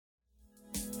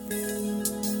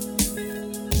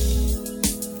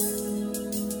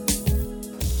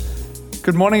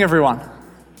Good morning, everyone.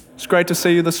 It's great to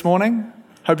see you this morning.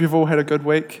 Hope you've all had a good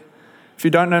week. If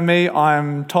you don't know me,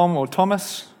 I'm Tom or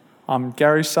Thomas. I'm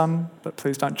Gary's son, but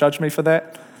please don't judge me for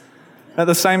that. At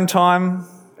the same time,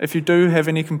 if you do have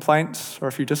any complaints or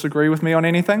if you disagree with me on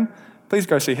anything, please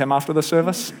go see him after the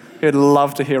service. He'd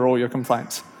love to hear all your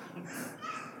complaints.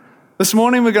 This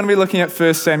morning, we're going to be looking at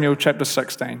 1 Samuel chapter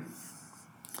 16.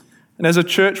 And as a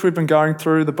church, we've been going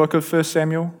through the book of 1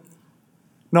 Samuel.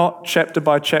 Not chapter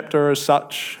by chapter as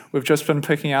such. We've just been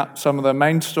picking out some of the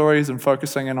main stories and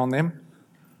focusing in on them,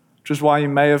 which is why you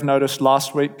may have noticed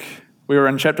last week we were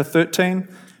in chapter 13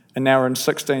 and now we're in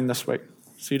 16 this week.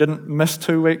 So you didn't miss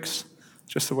 2 weeks,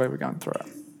 just the way we're going through it.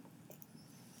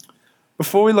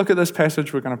 Before we look at this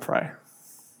passage, we're going to pray.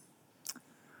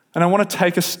 And I want to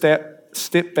take a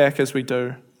step back as we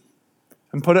do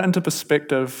and put it into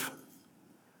perspective,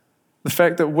 the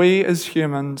fact that we as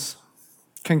humans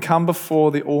can come before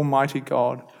the Almighty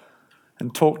God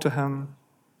and talk to Him,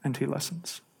 and He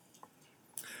listens.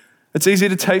 It's easy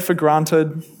to take for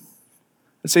granted.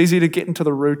 It's easy to get into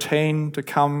the routine to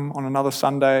come on another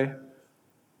Sunday,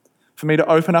 for me to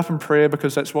open up in prayer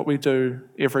because that's what we do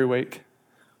every week.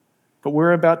 But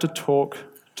we're about to talk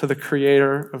to the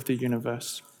Creator of the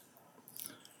universe.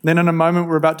 Then in a moment,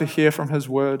 we're about to hear from His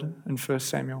word in 1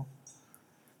 Samuel.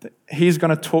 That He's going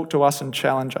to talk to us and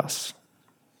challenge us.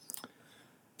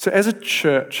 So as a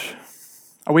church,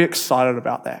 are we excited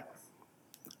about that?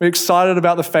 We're excited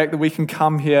about the fact that we can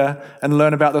come here and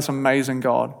learn about this amazing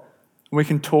God. And we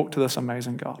can talk to this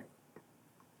amazing God.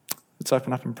 Let's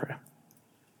open up in prayer.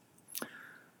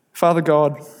 Father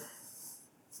God,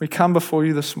 we come before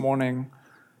you this morning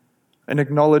and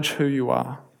acknowledge who you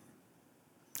are.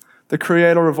 The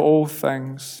Creator of all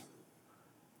things,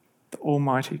 the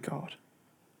Almighty God.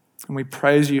 And we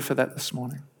praise you for that this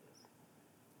morning.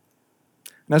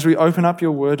 And as we open up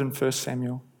your word in 1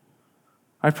 Samuel,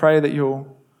 I pray that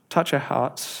you'll touch our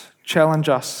hearts, challenge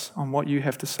us on what you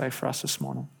have to say for us this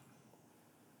morning.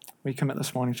 We commit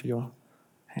this morning to your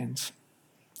hands.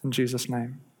 In Jesus'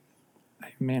 name,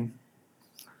 amen.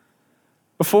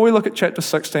 Before we look at chapter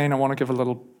 16, I want to give a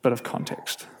little bit of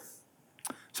context.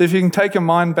 So if you can take your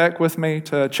mind back with me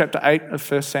to chapter 8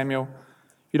 of 1 Samuel,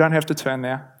 you don't have to turn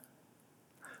there.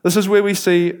 This is where we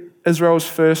see Israel's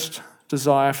first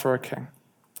desire for a king.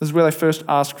 This is where they first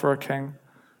ask for a king.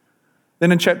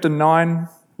 Then in chapter 9,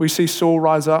 we see Saul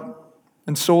rise up,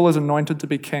 and Saul is anointed to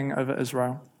be king over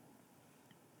Israel.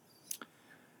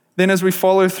 Then as we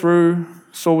follow through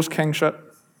Saul's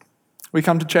kingship, we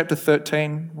come to chapter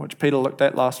 13, which Peter looked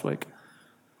at last week.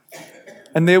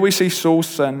 And there we see Saul's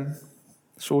sin,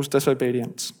 Saul's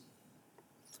disobedience.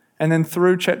 And then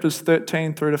through chapters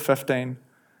 13 through to 15,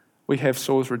 we have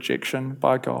Saul's rejection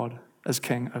by God as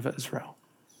king over Israel.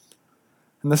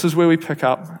 And this is where we pick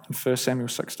up in 1 Samuel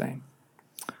 16.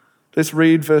 Let's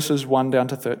read verses 1 down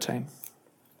to 13.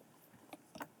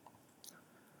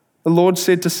 The Lord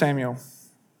said to Samuel,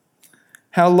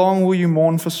 "How long will you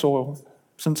mourn for Saul,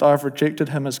 since I have rejected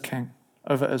him as king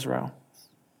over Israel?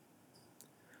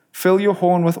 Fill your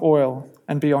horn with oil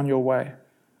and be on your way.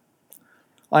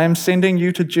 I am sending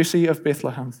you to Jesse of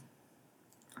Bethlehem.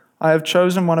 I have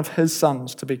chosen one of his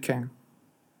sons to be king."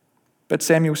 But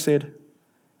Samuel said,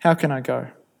 "How can I go?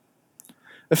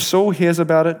 If Saul hears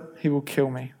about it, he will kill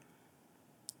me."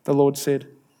 The Lord said,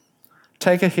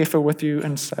 "Take a heifer with you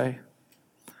and say,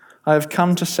 'I have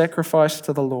come to sacrifice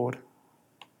to the Lord.'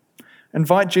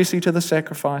 Invite Jesse to the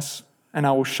sacrifice, and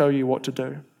I will show you what to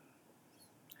do.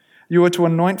 You are to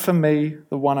anoint for me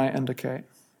the one I indicate."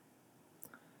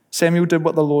 Samuel did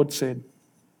what the Lord said.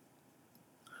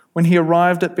 When he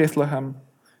arrived at Bethlehem,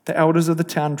 the elders of the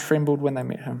town trembled when they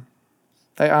met him.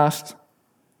 They asked,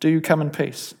 "Do you come in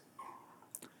peace?"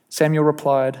 Samuel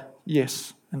replied,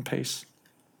 "Yes, in peace.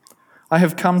 I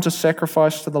have come to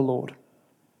sacrifice to the Lord.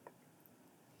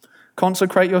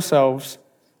 Consecrate yourselves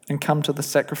and come to the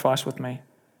sacrifice with me."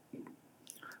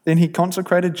 Then he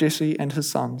consecrated Jesse and his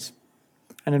sons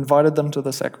and invited them to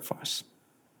the sacrifice.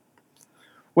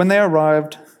 When they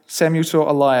arrived, Samuel saw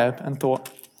Eliab and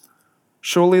thought,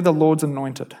 "Surely the Lord's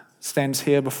anointed stands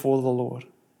here before the Lord."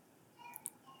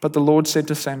 But the Lord said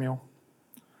to Samuel,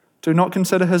 "Do not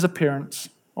consider his appearance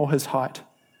or his height,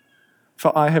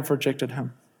 for I have rejected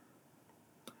him.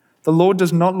 The Lord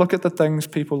does not look at the things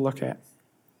people look at.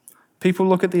 People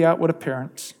look at the outward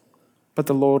appearance, but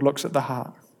the Lord looks at the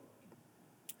heart."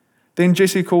 Then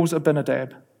Jesse calls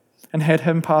Abinadab and had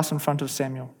him pass in front of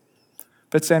Samuel.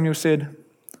 But Samuel said,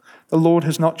 "The Lord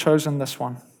has not chosen this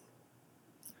one."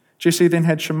 Jesse then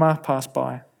had Shammah pass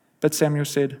by, but Samuel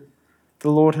said, "The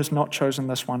Lord has not chosen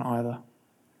this one either."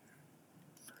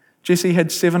 Jesse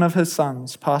had 7 of his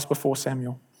sons pass before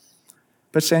Samuel,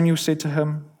 But Samuel said to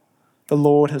him, "The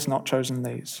Lord has not chosen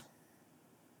these."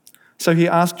 So he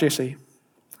asked Jesse,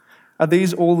 "Are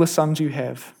these all the sons you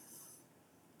have?"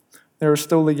 "There is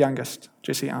still the youngest,"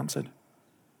 Jesse answered.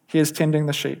 "He is tending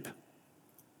the sheep."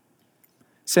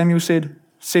 Samuel said,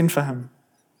 "Send for him.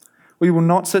 We will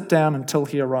not sit down until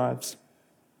he arrives."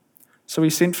 So he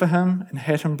sent for him and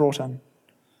had him brought in.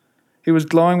 He was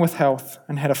glowing with health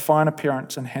and had a fine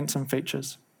appearance and handsome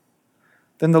features.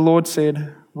 Then the Lord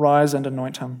said, "Rise and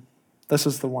anoint him. This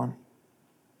is the one."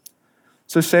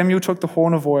 So Samuel took the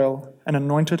horn of oil and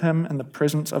anointed him in the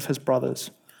presence of his brothers.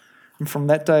 And from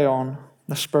that day on,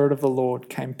 the Spirit of the Lord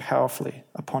came powerfully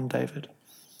upon David.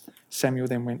 Samuel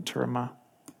then went to Ramah.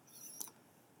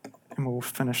 And we'll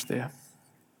finish there.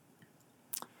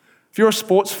 If you're a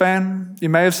sports fan, you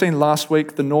may have seen last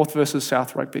week the North versus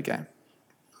South rugby game.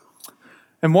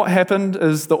 And what happened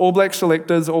is the All Black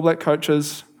selectors, All Black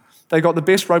coaches, they got the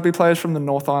best rugby players from the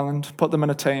North Island, put them in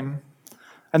a team,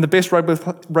 and the best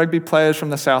rugby players from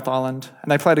the South Island,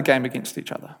 and they played a game against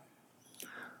each other.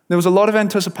 There was a lot of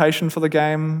anticipation for the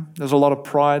game. There was a lot of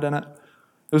pride in it.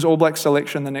 There was All Black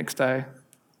selection the next day.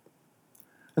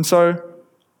 And so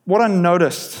what I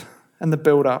noticed in the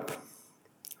build-up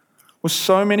was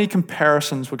so many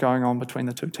comparisons were going on between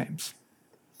the two teams.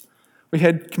 We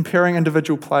had comparing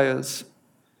individual players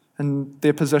and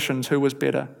their positions, who was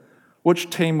better, which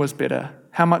team was better,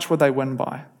 how much would they win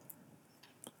by.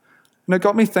 And it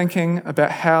got me thinking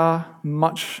about how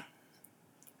much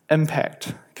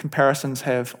impact comparisons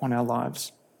have on our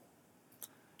lives.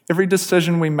 Every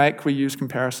decision we make, we use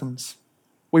comparisons.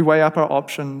 We weigh up our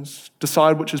options,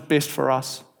 decide which is best for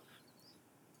us.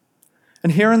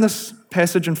 And here in this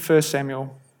passage in 1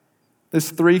 Samuel,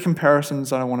 there's 3 comparisons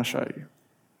that I want to show you.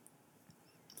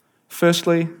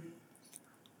 Firstly,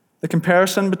 the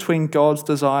comparison between God's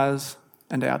desires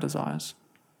and our desires.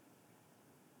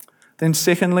 Then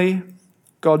secondly,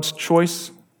 God's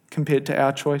choice compared to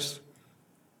our choice.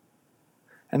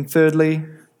 And thirdly,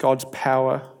 God's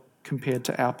power compared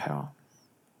to our power.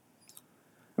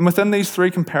 And within these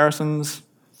 3 comparisons,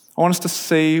 I want us to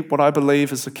see what I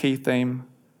believe is the key theme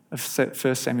of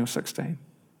 1 Samuel 16.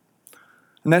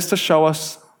 And that's to show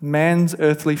us man's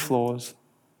earthly flaws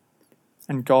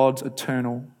and God's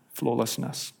eternal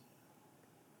flawlessness.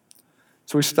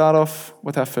 So we start off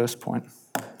with our first point,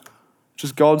 which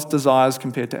is God's desires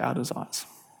compared to our desires.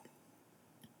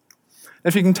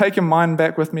 If you can take your mind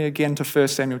back with me again to 1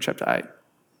 Samuel chapter 8.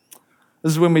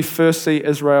 This is when we first see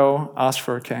Israel ask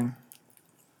for a king.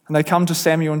 And they come to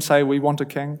Samuel and say, "We want a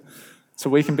king so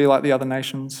we can be like the other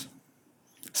nations."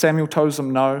 Samuel tells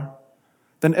them no.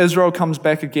 Then Israel comes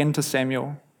back again to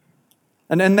Samuel.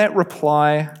 And in that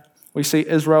reply, we see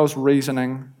Israel's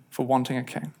reasoning for wanting a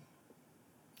king.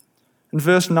 In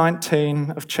verse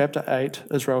 19 of chapter 8,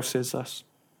 Israel says this: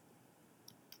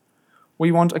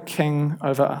 "We want a king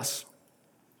over us.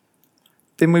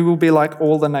 Then we will be like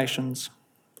all the nations,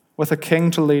 with a king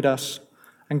to lead us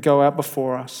and go out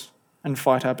before us and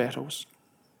fight our battles."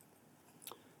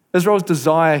 Israel's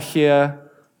desire here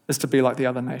is to be like the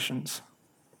other nations,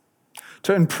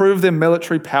 to improve their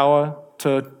military power,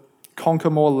 to conquer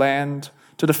more land,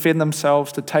 to defend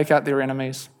themselves, to take out their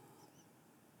enemies.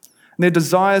 And their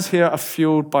desires here are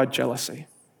fueled by jealousy.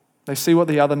 They see what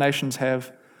the other nations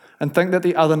have and think that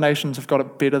the other nations have got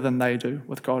it better than they do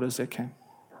with God as their king.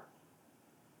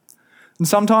 And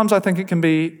sometimes I think it can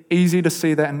be easy to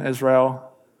see that in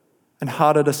Israel and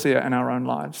harder to see it in our own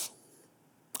lives.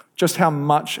 Just how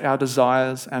much our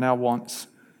desires and our wants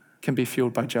can be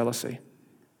fueled by jealousy.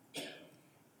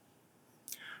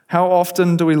 How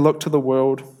often do we look to the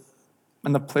world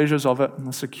and the pleasures of it and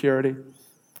the security,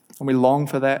 and we long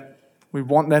for that? We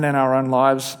want that in our own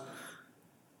lives.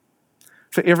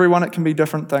 For everyone, it can be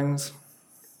different things,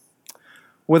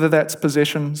 whether that's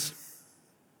possessions,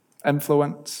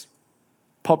 influence,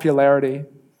 popularity,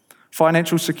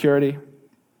 financial security.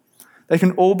 They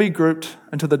can all be grouped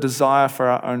into the desire for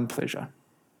our own pleasure,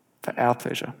 for our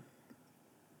pleasure.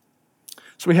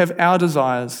 So we have our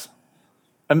desires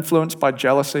influenced by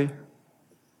jealousy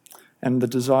and the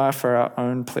desire for our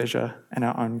own pleasure and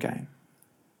our own gain.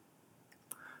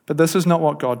 But this is not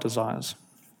what God desires.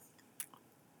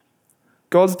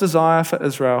 God's desire for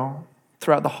Israel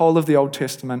throughout the whole of the Old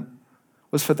Testament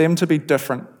was for them to be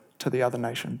different to the other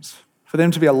nations, for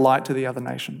them to be a light to the other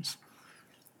nations.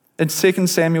 In 2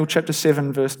 Samuel chapter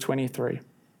 7, verse 23,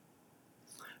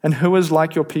 "And who is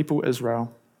like your people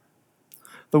Israel,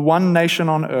 the one nation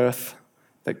on earth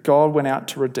that God went out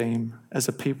to redeem as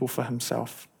a people for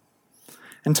himself,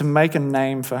 and to make a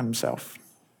name for himself,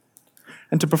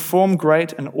 and to perform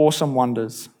great and awesome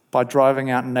wonders by driving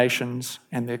out nations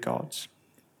and their gods."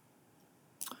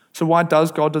 So why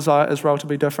does God desire Israel to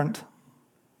be different?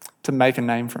 To make a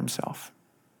name for himself.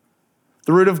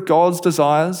 The root of God's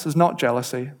desires is not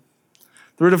jealousy.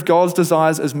 The root of God's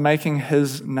desires is making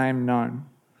his name known,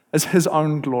 as his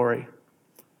own glory.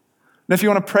 And if you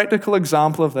want a practical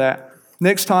example of that,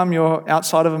 next time you're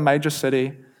outside of a major city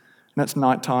and it's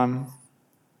nighttime,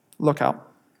 look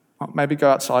up. Well, maybe go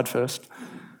outside first.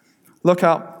 Look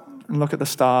up and look at the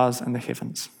stars and the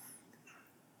heavens.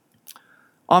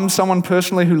 I'm someone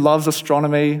personally who loves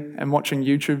astronomy and watching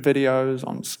YouTube videos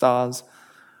on stars,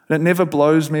 and it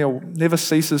never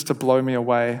ceases to blow me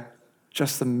away,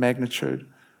 just the magnitude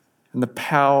and the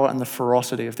power and the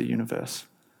ferocity of the universe.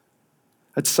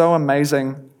 It's so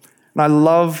amazing, and I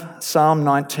love Psalm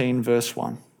 19, verse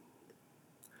 1.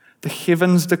 The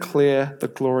heavens declare the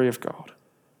glory of God,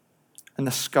 and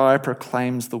the sky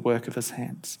proclaims the work of his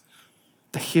hands.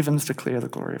 The heavens declare the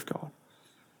glory of God.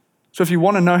 So if you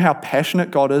want to know how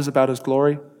passionate God is about his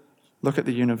glory, look at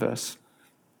the universe.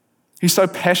 He's so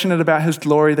passionate about his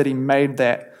glory that he made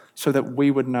that so that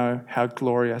we would know how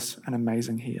glorious and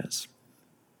amazing he is.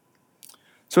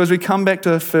 So as we come back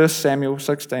to 1 Samuel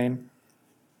 16,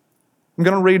 I'm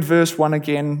going to read verse 1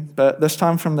 again, but this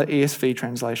time from the ESV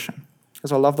translation,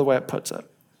 because I love the way it puts it.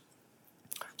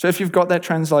 So if you've got that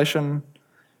translation,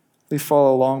 please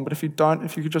follow along, but if you don't,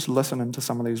 if you could just listen into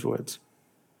some of these words.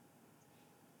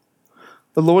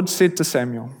 The Lord said to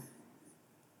Samuel,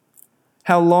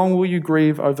 "How long will you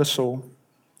grieve over Saul,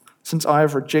 since I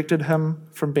have rejected him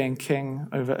from being king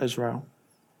over Israel?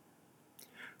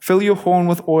 Fill your horn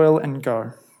with oil and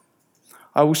go.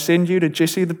 I will send you to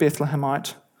Jesse the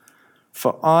Bethlehemite,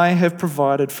 for I have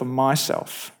provided for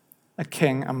myself a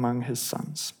king among his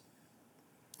sons.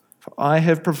 For I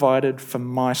have provided for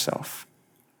myself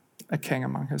a king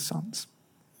among his sons."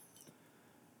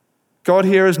 God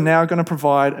here is now going to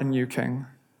provide a new king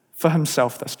for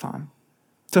himself this time,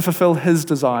 to fulfill his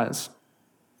desires.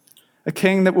 A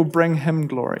king that will bring him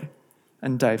glory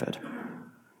in David.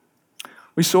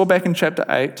 We saw back in chapter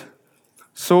 8,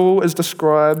 Saul is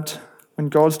described when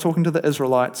God's talking to the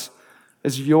Israelites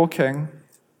as your king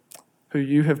who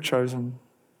you have chosen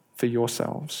for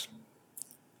yourselves.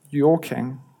 Your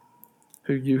king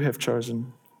who you have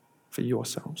chosen for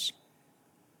yourselves.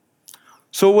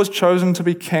 Saul was chosen to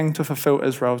be king to fulfill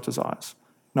Israel's desires,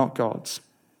 not God's.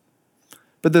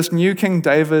 But this new King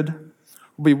David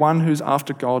will be one who's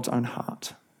after God's own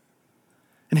heart.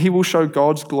 And he will show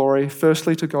God's glory,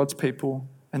 firstly to God's people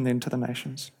and then to the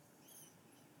nations.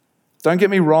 Don't get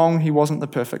me wrong, he wasn't the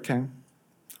perfect king.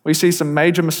 We see some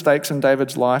major mistakes in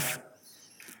David's life.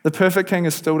 The perfect king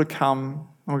is still to come,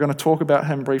 and we're going to talk about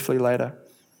him briefly later.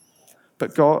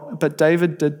 But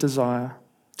David did desire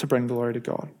to bring glory to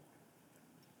God.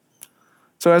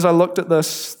 So as I looked at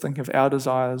this, think of our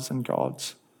desires and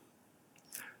God's,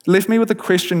 it left me with the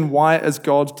question, why is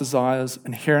God's desires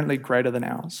inherently greater than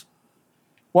ours?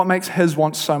 What makes his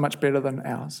wants so much better than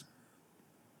ours?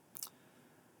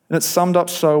 And it's summed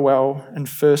up so well in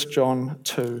 1 John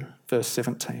 2, verse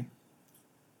 17.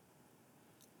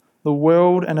 The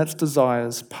world and its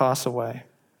desires pass away,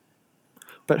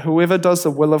 but whoever does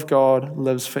the will of God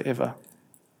lives forever.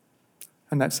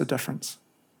 And that's the difference.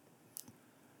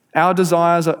 Our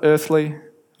desires are earthly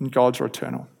and God's are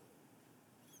eternal.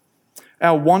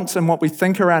 Our wants and what we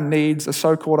think are our needs are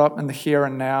so caught up in the here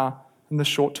and now, in the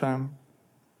short term.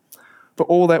 But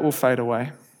all that will fade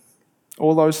away.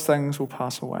 All those things will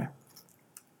pass away.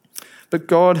 But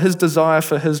God, his desire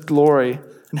for his glory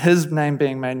and his name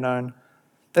being made known,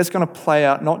 that's going to play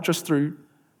out not just through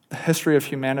the history of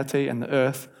humanity and the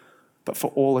earth, but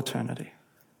for all eternity.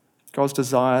 God's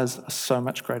desires are so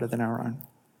much greater than our own.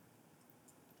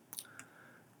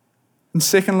 And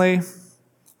secondly, I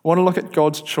want to look at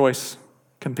God's choice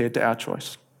compared to our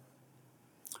choice.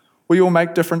 We all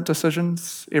make different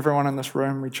decisions. Everyone in this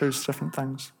room, we choose different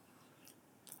things.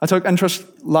 I took interest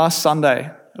last Sunday.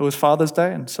 It was Father's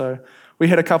Day, and so we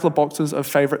had a couple of boxes of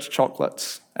favourites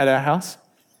chocolates at our house.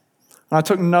 And I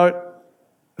took note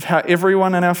of how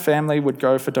everyone in our family would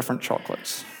go for different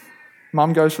chocolates.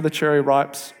 Mum goes for the cherry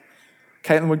ripes.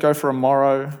 Caitlin would go for a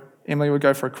Moro. Emily would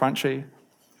go for a Crunchy.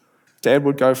 Dad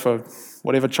would go for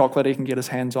whatever chocolate he can get his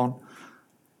hands on.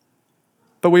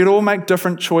 But we'd all make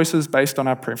different choices based on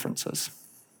our preferences.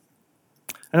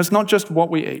 And it's not just what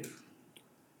we eat.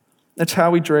 It's how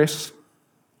we dress,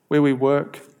 where we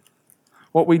work,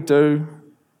 what we do,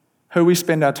 who we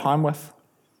spend our time with.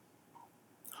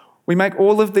 We make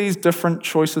all of these different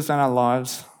choices in our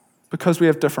lives because we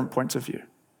have different points of view.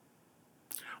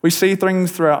 We see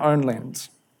things through our own lens.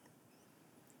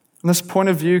 And this point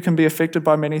of view can be affected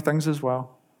by many things as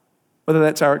well, whether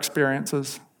that's our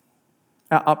experiences,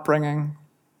 our upbringing,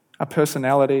 our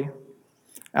personality,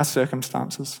 our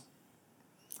circumstances.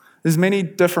 There's many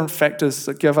different factors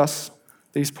that give us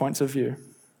these points of view.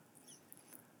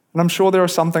 And I'm sure there are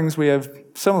some things we have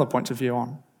similar points of view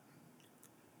on.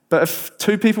 But if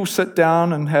two people sit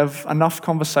down and have enough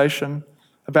conversation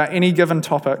about any given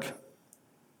topic,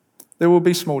 there will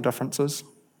be small differences.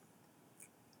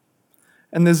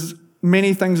 And there's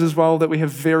many things as well that we have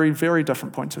very, very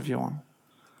different points of view on,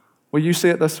 where you see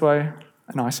it this way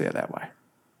and I see it that way.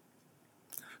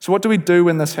 So what do we do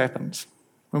when this happens,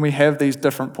 when we have these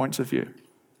different points of view?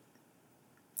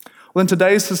 Well, in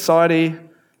today's society,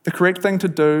 the correct thing to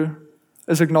do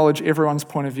is acknowledge everyone's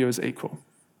point of view is equal.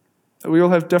 That we all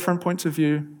have different points of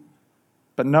view,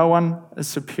 but no one is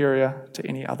superior to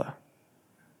any other.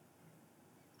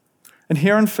 And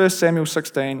here in 1 Samuel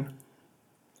 16, I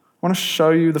want to show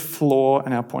you the flaw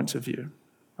in our points of view.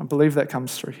 I believe that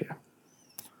comes through here.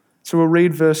 So we'll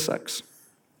read verse 6.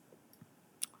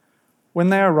 When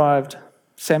they arrived,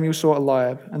 Samuel saw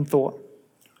Eliab and thought,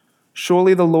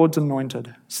 "Surely the Lord's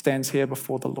anointed stands here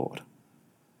before the Lord."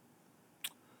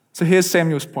 So here's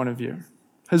Samuel's point of view,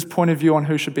 his point of view on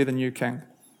who should be the new king.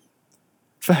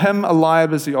 For him,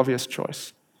 Eliab is the obvious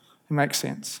choice. It makes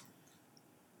sense.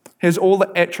 He has all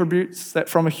the attributes that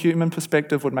from a human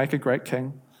perspective would make a great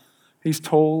king. He's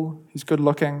tall, he's good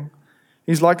looking,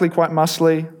 he's likely quite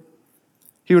muscly.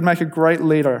 He would make a great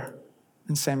leader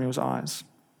in Samuel's eyes.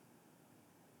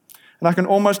 And I can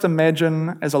almost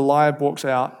imagine as Eliab walks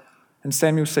out and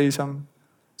Samuel sees him,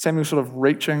 Samuel sort of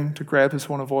reaching to grab his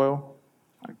horn of oil.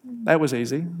 That was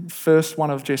easy. First one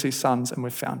of Jesse's sons, and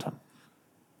we've found him.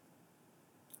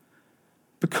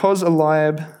 Because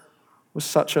Eliab was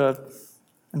such a,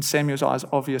 in Samuel's eyes,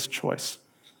 obvious choice,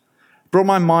 it brought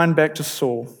my mind back to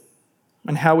Saul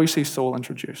and how we see Saul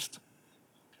introduced.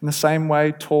 In the same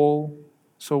way, tall,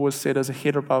 Saul was set as a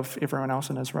head above everyone else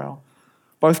in Israel.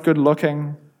 Both good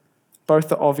looking, both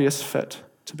the obvious fit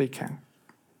to be king.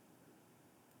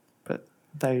 But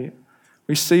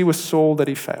we see with Saul that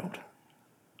he failed.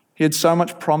 He had so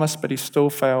much promise, but he still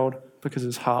failed because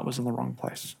his heart was in the wrong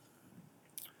place.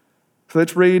 So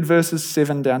let's read verses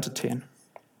 7 down to 10.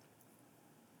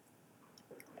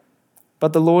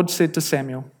 But the Lord said to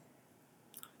Samuel,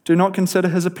 "Do not consider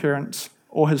his appearance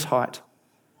or his height,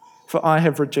 for I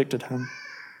have rejected him.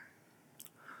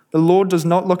 The Lord does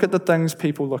not look at the things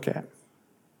people look at.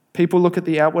 People look at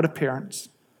the outward appearance,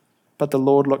 but the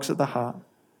Lord looks at the heart."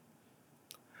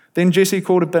 Then Jesse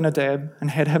called Abinadab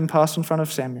and had him pass in front of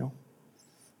Samuel.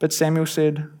 But Samuel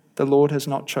said, "The Lord has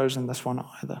not chosen this one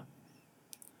either."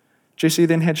 Jesse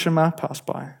then had Shammah pass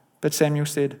by, but Samuel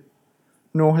said,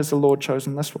 "Nor has the Lord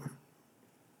chosen this one."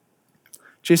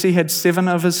 Jesse had 7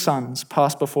 of his sons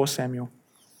pass before Samuel,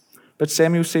 but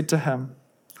Samuel said to him,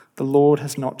 "The Lord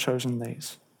has not chosen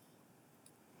these."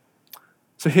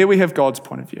 So here we have God's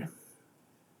point of view.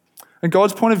 And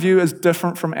God's point of view is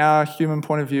different from our human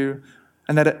point of view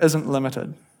in that it isn't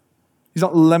limited. He's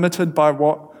not limited by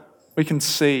what we can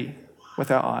see with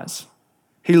our eyes.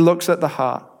 He looks at the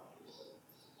heart.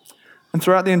 And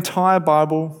throughout the entire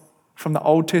Bible, from the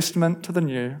Old Testament to the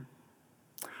New,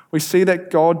 we see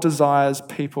that God desires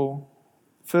people,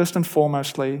 first and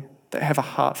foremostly, that have a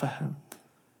heart for him.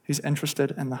 He's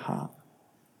interested in the heart.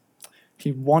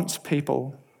 He wants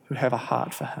people who have a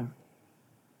heart for him.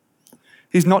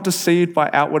 He's not deceived by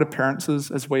outward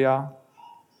appearances as we are.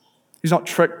 He's not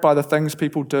tricked by the things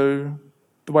people do,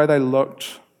 the way they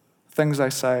looked, things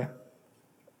they say.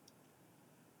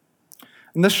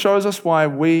 And this shows us why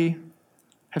we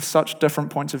have such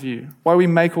different points of view, why we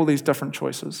make all these different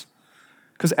choices.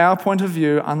 Because our point of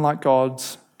view, unlike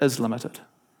God's, is limited.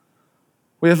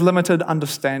 We have limited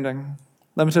understanding,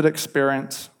 limited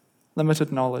experience,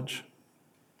 limited knowledge.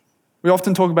 We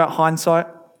often talk about hindsight.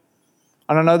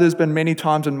 And I know there's been many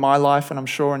times in my life, and I'm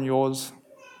sure in yours,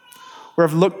 where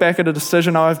I've looked back at a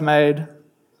decision I've made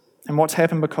and what's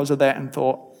happened because of that and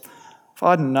thought, if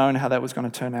I'd known how that was going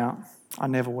to turn out, I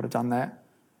never would have done that.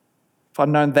 If I'd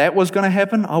known that was going to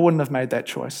happen, I wouldn't have made that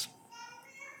choice.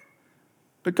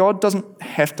 But God doesn't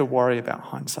have to worry about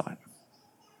hindsight.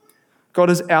 God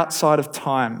is outside of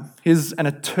time. He has an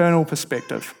eternal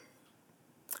perspective.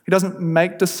 He doesn't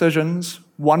make decisions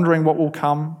wondering what will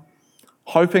come,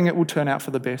 hoping it will turn out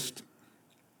for the best.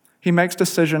 He makes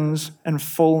decisions in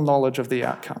full knowledge of the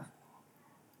outcome.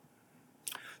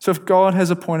 So if God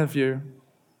has a point of view,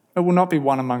 it will not be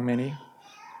one among many.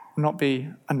 It will not be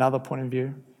another point of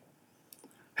view.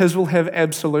 His will have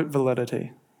absolute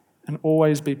validity and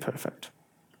always be perfect.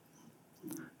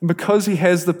 And because he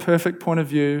has the perfect point of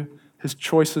view, his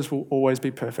choices will always be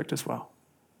perfect as well.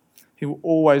 He will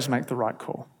always make the right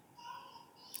call.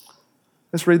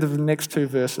 Let's read the next two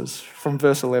verses from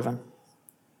verse 11.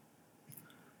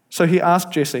 So he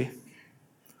asked Jesse,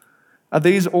 "Are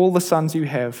these all the sons you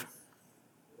have?"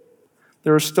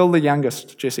 "There is still the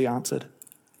youngest," Jesse answered.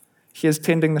 "He is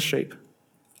tending the sheep."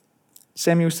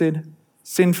 Samuel said,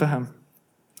 "Send for him.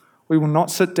 We will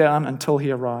not sit down until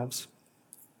he arrives."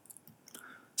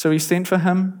 So he sent for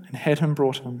him and had him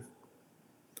brought in.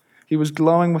 He was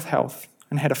glowing with health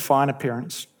and had a fine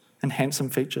appearance and handsome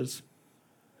features.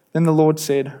 Then the Lord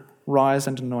said, "Rise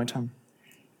and anoint him.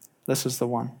 This is the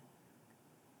one."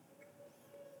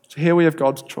 So here we have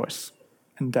God's choice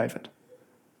in David.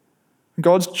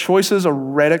 God's choices are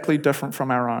radically different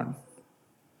from our own.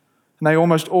 And they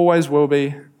almost always will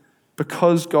be,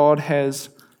 because God has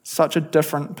such a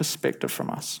different perspective from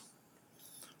us.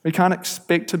 We can't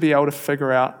expect to be able to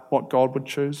figure out what God would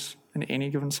choose in any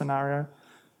given scenario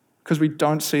because we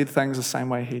don't see things the same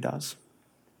way he does.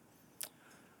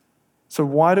 So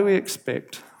why do we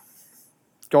expect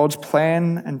God's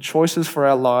plan and choices for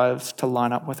our lives to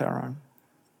line up with our own?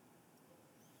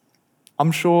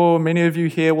 I'm sure many of you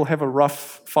here will have a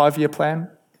rough 5-year plan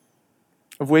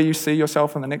of where you see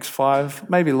yourself in the next 5,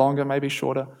 maybe longer, maybe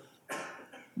shorter,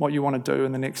 what you want to do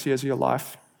in the next years of your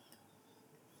life.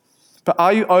 But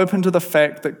are you open to the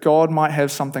fact that God might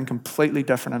have something completely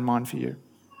different in mind for you?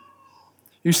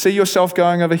 You see yourself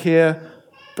going over here,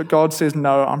 but God says,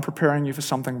 "No, I'm preparing you for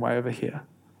something way over here,"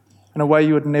 in a way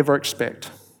you would never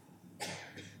expect.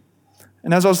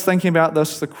 And as I was thinking about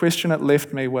this, the question it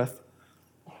left me with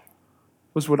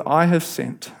was, would I have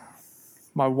sent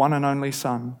my one and only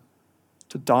son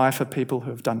to die for people who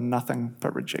have done nothing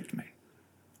but reject me?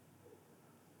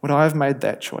 Would I have made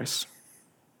that choice?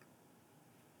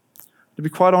 To be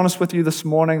quite honest with you this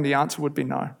morning, the answer would be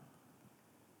no.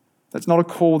 That's not a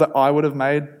call that I would have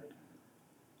made,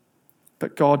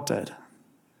 but God did.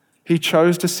 He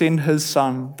chose to send his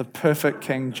son, the perfect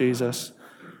King Jesus,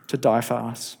 to die for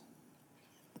us.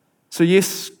 So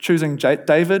yes, choosing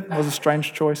David was a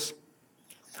strange choice,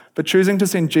 but choosing to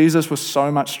send Jesus was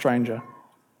so much stranger.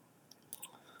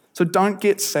 So don't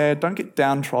get sad, don't get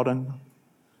downtrodden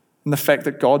in the fact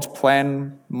that God's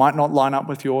plan might not line up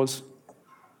with yours.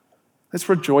 Let's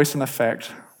rejoice in the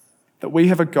fact that we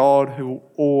have a God who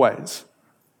will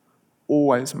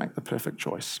always make the perfect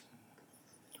choice.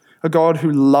 A God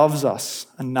who loves us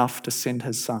enough to send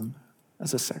his son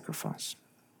as a sacrifice.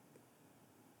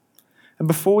 And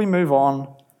before we move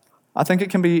on, I think it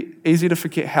can be easy to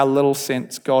forget how little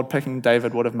sense God picking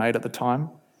David would have made at the time,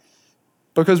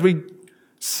 because we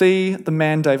see the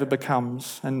man David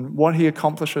becomes and what he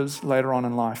accomplishes later on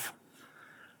in life.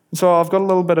 And so I've got a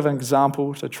little bit of an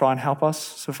example to try and help us.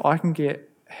 So if I can get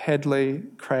Hadley,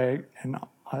 Craig, and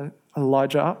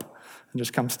Elijah up and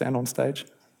just come stand on stage.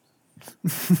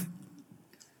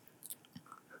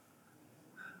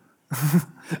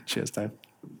 Cheers, Dave.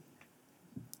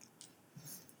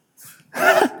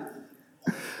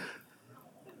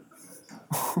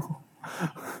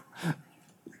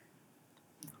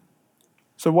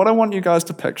 So what I want you guys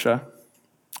to picture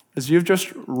is you've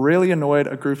just really annoyed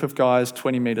a group of guys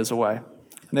 20 meters away,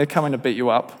 and they're coming to beat you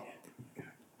up.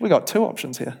 We got 2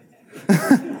 options here.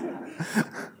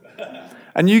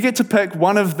 And you get to pick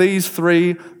one of these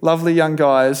 3 lovely young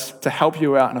guys to help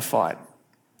you out in a fight.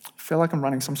 I feel like I'm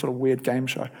running some sort of weird game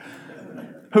show.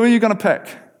 Who are you going to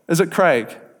pick? Is it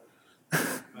Craig?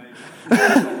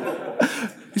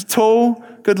 He's tall,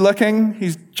 good looking,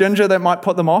 he's ginger, that might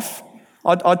put them off.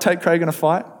 I'd take Craig in a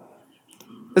fight.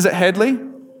 Is it Hadley?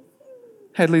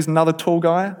 Hadley's another tall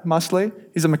guy, muscly.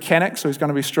 He's a mechanic, so he's going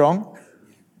to be strong.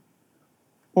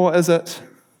 Or is it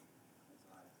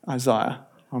Isaiah?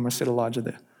 I almost said Elijah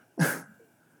there.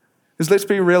 Because let's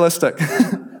be realistic.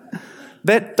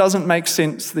 That doesn't make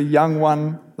sense, the young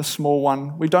one, the small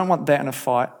one. We don't want that in a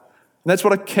fight. And that's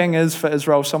what a king is for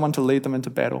Israel, someone to lead them into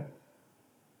battle.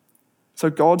 So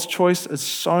God's choice is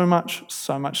so much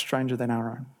stranger than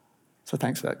our own. So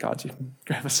thanks for that, guys. You can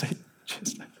grab a seat.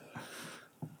 Cheers.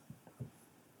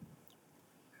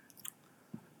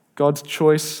 God's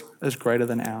choice is greater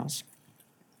than ours.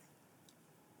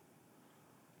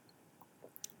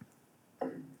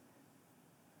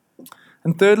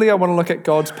 And thirdly, I want to look at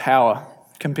God's power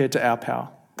compared to our power.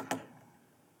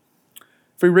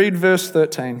 If we read verse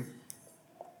 13.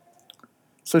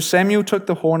 So Samuel took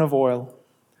the horn of oil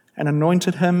and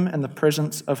anointed him in the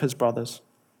presence of his brothers.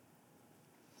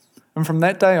 And from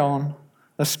that day on,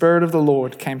 the Spirit of the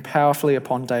Lord came powerfully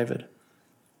upon David.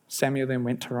 Samuel then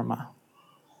went to Ramah.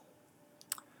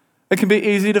 It can be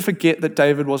easy to forget that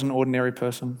David was an ordinary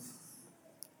person.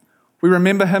 We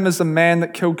remember him as the man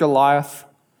that killed Goliath,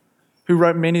 who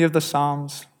wrote many of the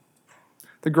Psalms,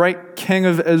 the great king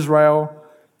of Israel,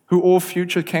 who all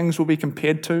future kings will be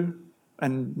compared to,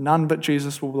 and none but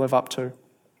Jesus will live up to.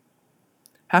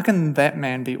 How can that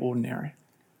man be ordinary?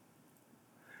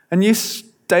 And yes,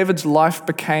 David's life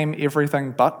became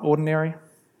everything but ordinary,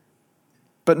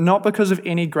 but not because of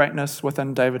any greatness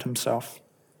within David himself.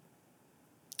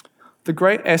 The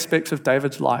great aspects of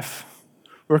David's life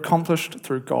were accomplished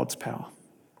through God's power.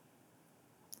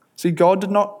 See, God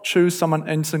did not choose someone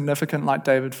insignificant like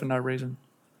David for no reason.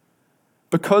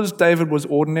 Because David was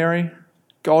ordinary,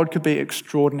 God could be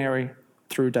extraordinary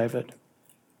through David.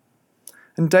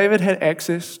 And David had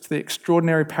access to the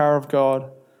extraordinary power of God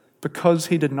because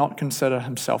he did not consider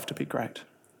himself to be great.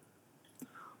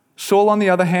 Saul, on the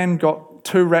other hand, got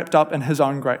too wrapped up in his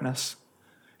own greatness.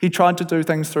 He tried to do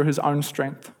things through his own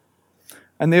strength.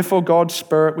 And therefore, God's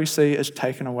Spirit, we see, is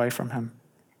taken away from him.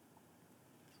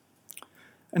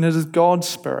 And it is God's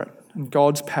Spirit and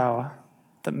God's power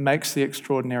that makes the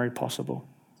extraordinary possible.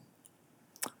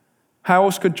 How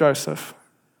else could Joseph,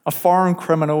 a foreign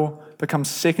criminal, become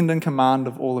second in command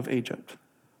of all of Egypt?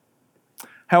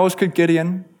 How else could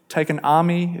Gideon take an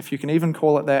army, if you can even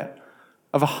call it that,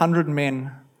 of 100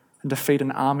 men and defeat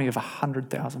an army of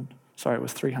 100,000? Sorry, it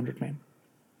was 300 men.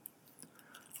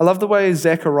 I love the way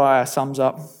Zechariah sums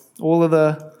up all of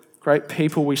the great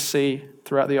people we see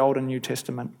throughout the Old and New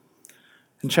Testament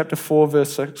in chapter 4,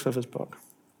 verse 6 of his book.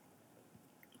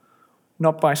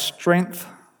 Not by strength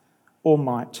or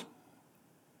might,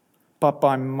 but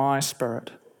by my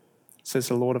Spirit, says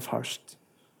the Lord of hosts.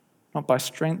 Not by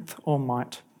strength or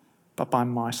might, but by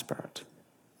my Spirit.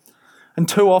 And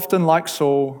too often, like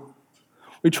Saul,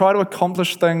 we try to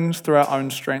accomplish things through our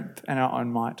own strength and our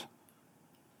own might.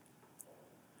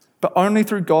 But only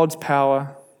through God's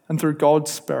power and through God's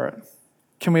Spirit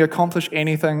can we accomplish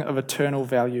anything of eternal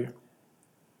value.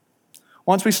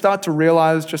 Once we start to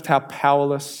realize just how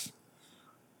powerless,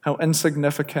 how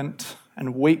insignificant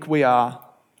and weak we are,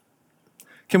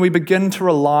 can we begin to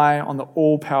rely on the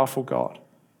all-powerful God?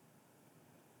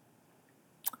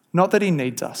 Not that he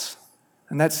needs us,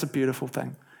 and that's the beautiful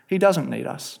thing. He doesn't need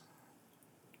us.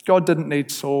 God didn't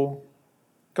need Saul.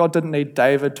 God didn't need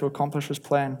David to accomplish his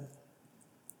plan.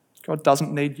 God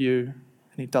doesn't need you,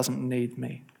 and he doesn't need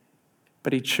me,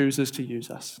 but he chooses to use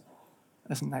us.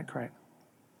 Isn't that great?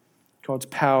 God's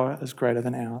power is greater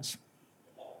than ours.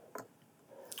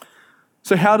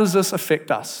 So how does this affect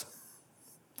us?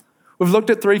 We've looked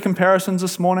at 3 comparisons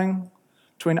this morning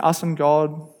between us and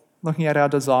God, looking at our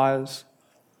desires,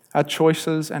 our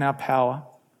choices, and our power.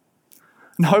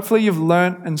 And hopefully you've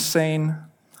learnt and seen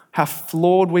how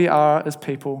flawed we are as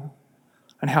people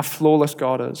and how flawless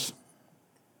God is.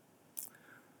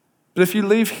 But if you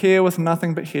leave here with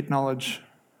nothing but head knowledge,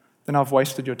 then I've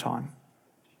wasted your time.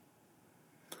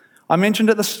 I mentioned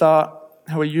at the start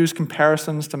how we use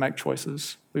comparisons to make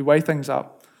choices. We weigh things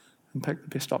up and pick the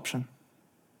best option.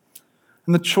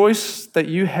 And the choice that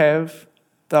you have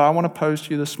that I want to pose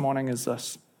to you this morning is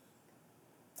this.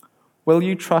 Will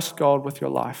you trust God with your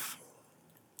life?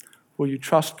 Will you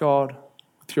trust God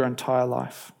with your entire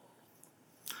life?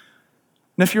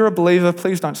 And if you're a believer,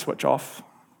 please don't switch off,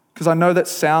 because I know that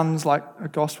sounds like a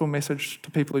gospel message to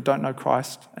people who don't know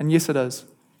Christ, and yes, it is.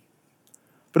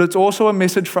 But it's also a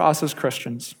message for us as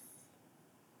Christians.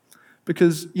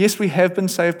 Because yes, we have been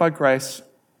saved by grace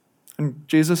and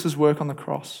Jesus' work on the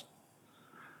cross,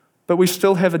 but we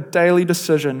still have a daily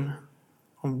decision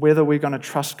on whether we're going to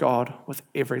trust God with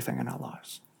everything in our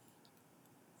lives.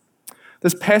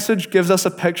 This passage gives us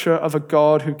a picture of a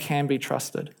God who can be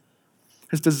trusted.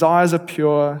 His desires are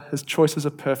pure, his choices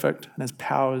are perfect, and his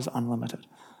power is unlimited.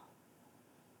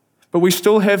 But we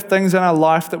still have things in our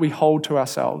life that we hold to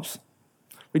ourselves.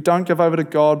 We don't give over to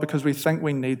God because we think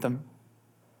we need them.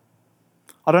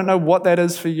 I don't know what that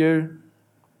is for you,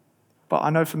 but I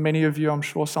know for many of you, I'm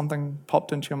sure something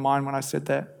popped into your mind when I said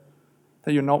that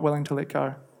you're not willing to let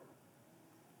go.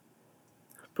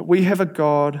 But we have a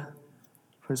God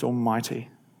who is almighty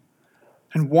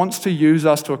and wants to use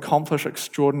us to accomplish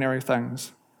extraordinary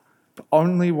things, but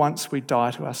only once we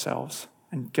die to ourselves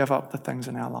and give up the things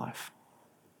in our life.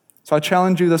 So I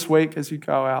challenge you this week as you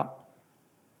go out,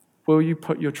 will you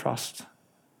put your trust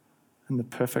in the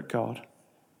perfect God?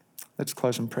 Let's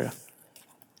close in prayer.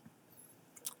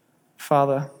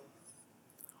 Father,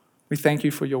 we thank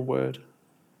you for your word.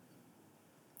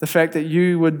 The fact that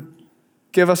you would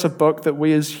give us a book that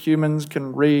we as humans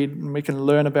can read and we can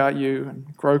learn about you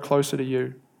and grow closer to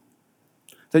you.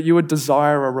 That you would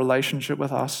desire a relationship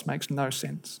with us makes no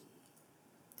sense.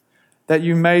 That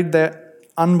you made that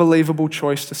unbelievable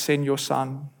choice to send your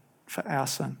Son for our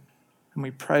sin. And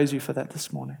we praise you for that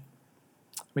this morning.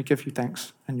 We give you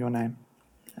thanks in your name.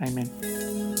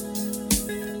 Amen.